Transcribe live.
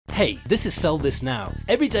Hey, this is Sell This Now.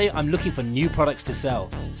 Every day I'm looking for new products to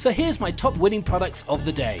sell. So here's my top winning products of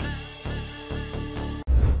the day.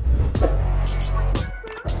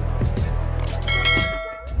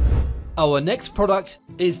 Our next product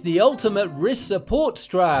is the ultimate wrist support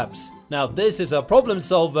straps. Now this is a problem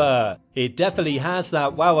solver. It definitely has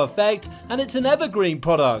that wow effect, and it's an evergreen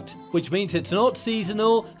product, which means it's not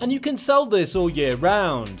seasonal and you can sell this all year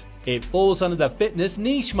round. It falls under the fitness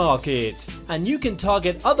niche market, and you can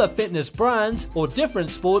target other fitness brands or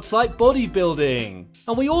different sports like bodybuilding.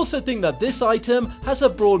 And we also think that this item has a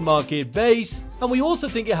broad market base, and we also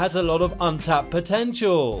think it has a lot of untapped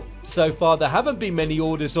potential. So far there haven't been many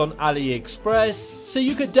orders on AliExpress, so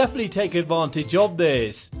you could definitely take advantage of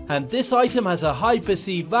this. And this item has a high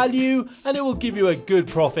perceived value, and it will give you a good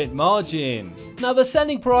profit margin. Now the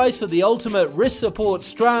selling price for the ultimate wrist support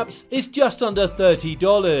straps is just under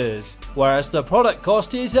 $30, whereas the product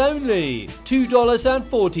cost is only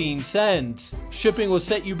 $2.14. Shipping will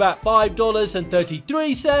set you back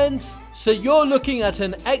 $5.33, so you're looking at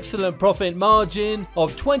an excellent profit margin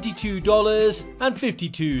of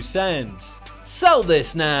 $22.52. Sell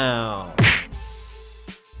this now!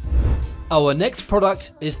 Our next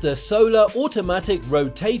product is the Solar Automatic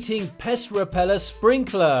Rotating Pest Repeller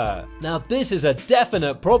Sprinkler. Now this is a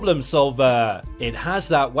definite problem solver. It has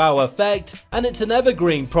that wow effect, and it's an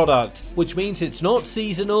evergreen product, which means it's not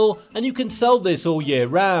seasonal and you can sell this all year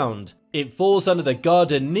round. It falls under the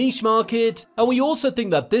garden niche market, and we also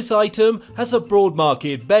think that this item has a broad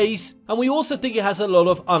market base, and we also think it has a lot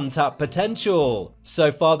of untapped potential.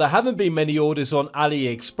 So far there haven't been many orders on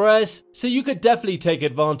AliExpress, so you could definitely take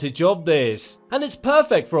advantage of this. And it's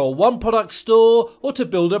perfect for a one product store or to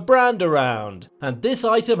build a brand around. And this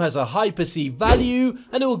item has a high perceived value,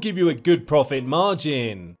 and it will give you a good profit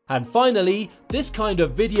margin. And finally, this kind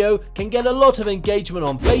of video can get a lot of engagement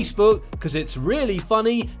on Facebook because it's really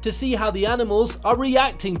funny to see how the animals are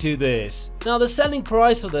reacting to this. Now the selling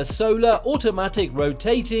price of the Solar Automatic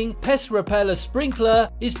Rotating Pest Repeller Sprinkler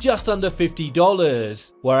is just under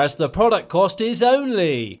 $50, whereas the product cost is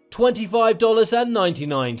only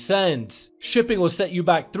 $25.99. Shipping will set you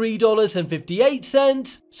back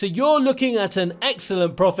 $3.58, so you're looking at an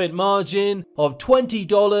excellent profit margin of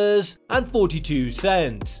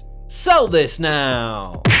 $20.42. Sell this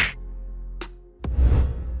now!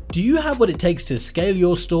 Do you have what it takes to scale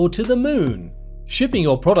your store to the moon? Shipping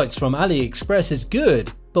your products from AliExpress is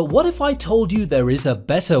good, but what if I told you there is a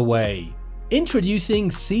better way? Introducing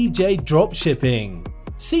CJ Dropshipping.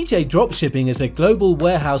 CJ Dropshipping is a global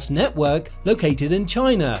warehouse network located in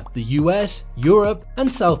China, the US, Europe,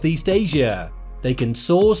 and Southeast Asia. They can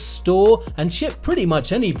source, store, and ship pretty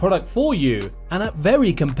much any product for you, and at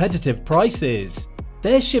very competitive prices.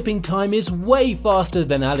 Their shipping time is way faster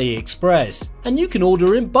than AliExpress, and you can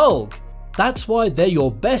order in bulk. That's why they're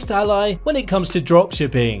your best ally when it comes to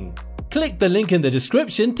dropshipping. Click the link in the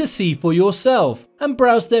description to see for yourself and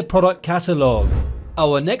browse their product catalog.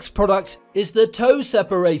 Our next product is the toe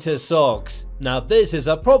separator socks. Now this is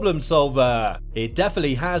a problem solver. It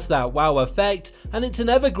definitely has that wow effect, and it's an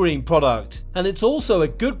evergreen product, and it's also a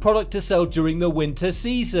good product to sell during the winter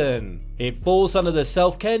season. It falls under the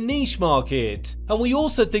self-care niche market, and we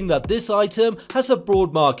also think that this item has a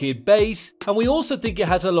broad market base, and we also think it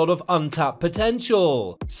has a lot of untapped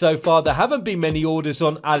potential. So far there haven't been many orders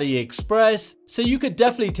on AliExpress, so you could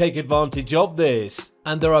definitely take advantage of this.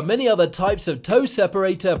 And there are many other types of toe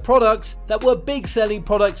separator products that were big selling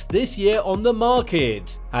products this year on the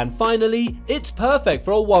market. And finally, it's perfect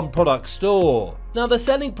for a one product store. Now the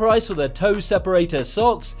selling price for the toe separator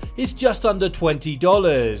socks is just under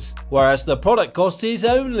 $20, whereas the product cost is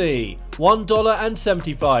only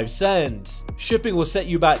 $1.75. Shipping will set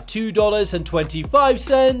you back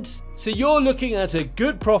 $2.25, so you're looking at a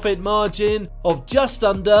good profit margin of just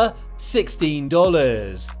under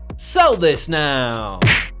 $16. Sell this now!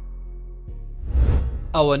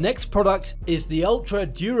 Our next product is the ultra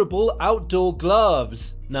durable outdoor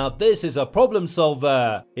gloves. Now this is a problem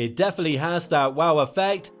solver. It definitely has that wow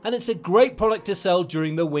effect, and it's a great product to sell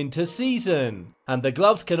during the winter season. And the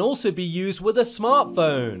gloves can also be used with a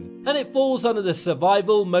smartphone, and it falls under the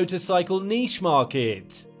survival motorcycle niche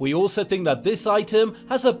market. We also think that this item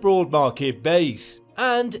has a broad market base,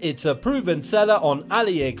 and it's a proven seller on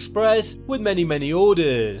AliExpress with many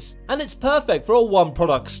orders, and it's perfect for a one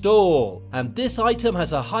product store. And this item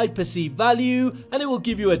has a high perceived value, and it will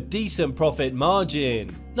give you a decent profit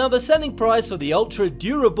margin. Now the selling price for the ultra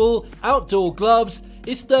durable outdoor gloves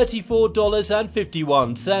is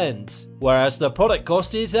 $34.51, whereas the product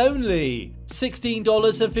cost is only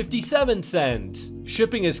 $16.57.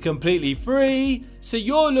 Shipping is completely free, so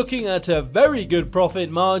you're looking at a very good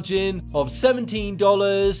profit margin of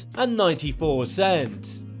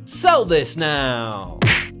 $17.94. Sell this now!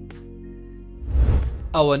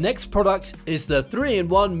 Our next product is the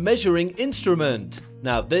 3-in-1 measuring instrument.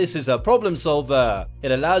 Now this is a problem solver.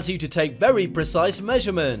 It allows you to take very precise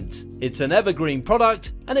measurements. It's an evergreen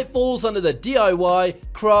product and it falls under the DIY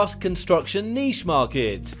crafts construction niche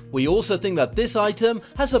market. We also think that this item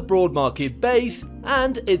has a broad market base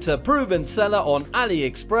and it's a proven seller on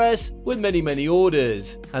AliExpress with many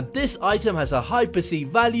orders. And this item has a high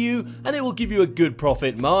perceived value and it will give you a good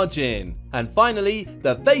profit margin. And finally,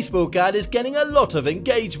 the Facebook ad is getting a lot of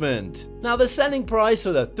engagement. Now the selling price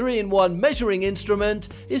for the 3-in-1 measuring instrument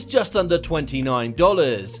is just under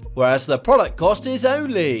 $29, whereas the product cost is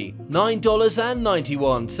only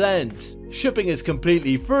 $9.91. Shipping is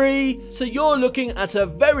completely free, so you're looking at a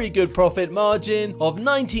very good profit margin of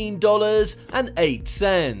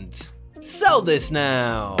 $19.08. Sell this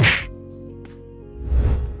now!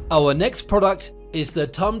 Our next product is the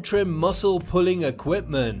Thumb Trim Muscle Pulling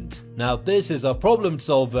Equipment. Now this is a problem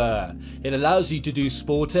solver. It allows you to do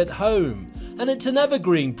sport at home, and it's an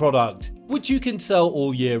evergreen product which you can sell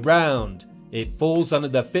all year round. It falls under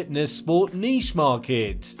the fitness sport niche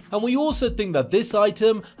market, and we also think that this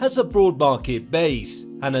item has a broad market base.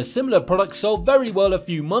 And a similar product sold very well a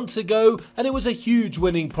few months ago, and it was a huge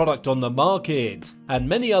winning product on the market. And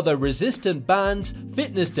many other resistant bands,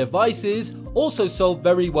 fitness devices also sold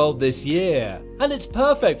very well this year. And it's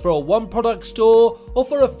perfect for a one product store or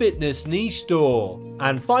for a fitness niche store.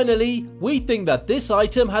 And finally, we think that this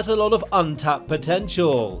item has a lot of untapped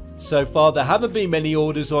potential. So far there haven't been many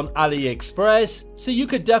orders on AliExpress, so you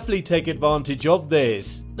could definitely take advantage of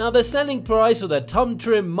this. Now the selling price of the Thumb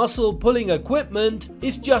Trim Muscle Pulling Equipment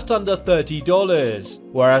is just under $30,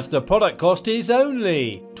 whereas the product cost is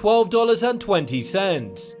only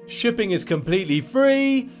 $12.20. Shipping is completely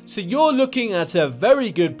free, so you're looking at a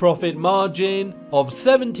very good profit margin of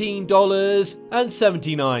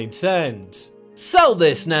 $17.79. Sell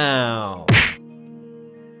this now!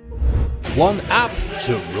 One app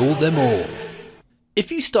to rule them all.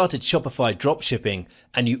 If you started Shopify Dropshipping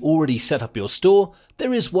and you already set up your store,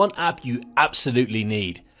 there is one app you absolutely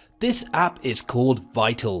need. This app is called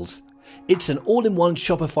Vitals. It's an all-in-one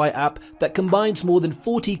Shopify app that combines more than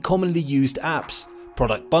 40 commonly used apps,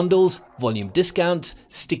 product bundles, volume discounts,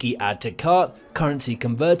 sticky add to cart, currency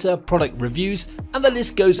converter, product reviews, and the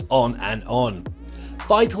list goes on and on.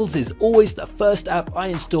 Vitals is always the first app I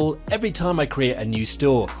install every time I create a new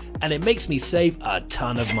store, and it makes me save a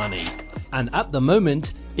ton of money. And at the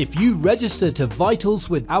moment, if you register to Vitals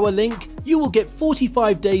with our link, you will get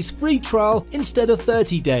 45 days free trial instead of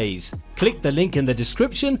 30 days. Click the link in the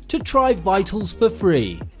description to try Vitals for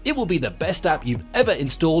free. It will be the best app you've ever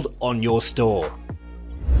installed on your store.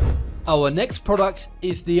 Our next product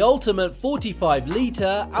is the ultimate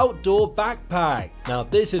 45-litre outdoor backpack. Now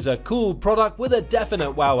this is a cool product with a definite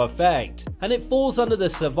wow effect, and it falls under the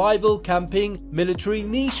survival, camping, military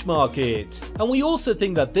niche market. And we also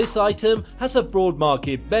think that this item has a broad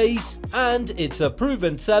market base, and it's a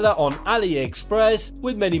proven seller on AliExpress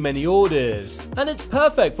with many orders. And it's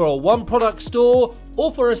perfect for a one product store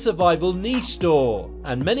or for a survival niche store.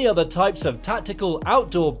 And many other types of tactical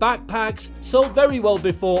outdoor backpacks sold very well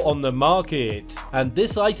before on the market. And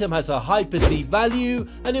this item has a high perceived value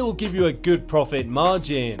and it will give you a good profit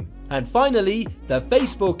margin. And finally, the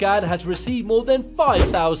Facebook ad has received more than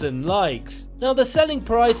 5,000 likes. Now the selling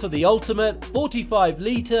price for the ultimate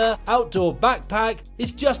 45-litre outdoor backpack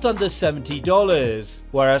is just under $70,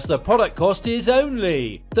 whereas the product cost is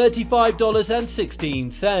only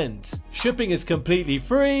 $35.16. Shipping is completely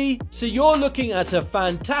free, so you're looking at a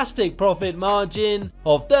fantastic profit margin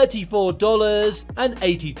of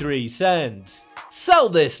 $34.83. Sell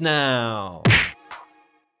this now!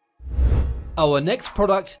 Our next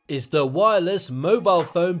product is the wireless mobile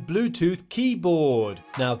phone Bluetooth keyboard.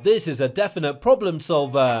 Now this is a definite problem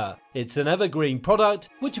solver. It's an evergreen product,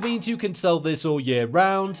 which means you can sell this all year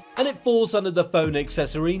round, and it falls under the phone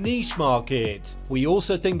accessory niche market. We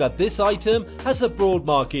also think that this item has a broad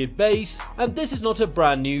market base, and this is not a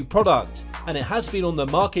brand new product, and it has been on the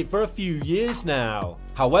market for a few years now.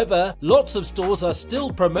 However, lots of stores are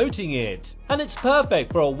still promoting it, and it's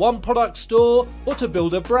perfect for a one-product store or to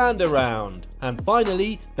build a brand around. And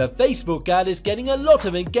finally, the Facebook ad is getting a lot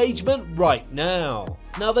of engagement right now.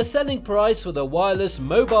 Now, the selling price for the wireless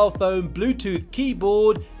mobile phone Bluetooth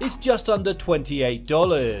keyboard is just under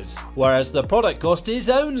 $28, whereas the product cost is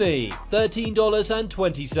only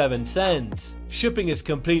 $13.27. Shipping is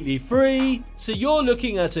completely free, so you're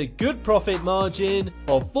looking at a good profit margin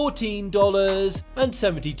of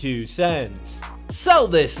 $14.72. Sell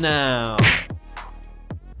this now!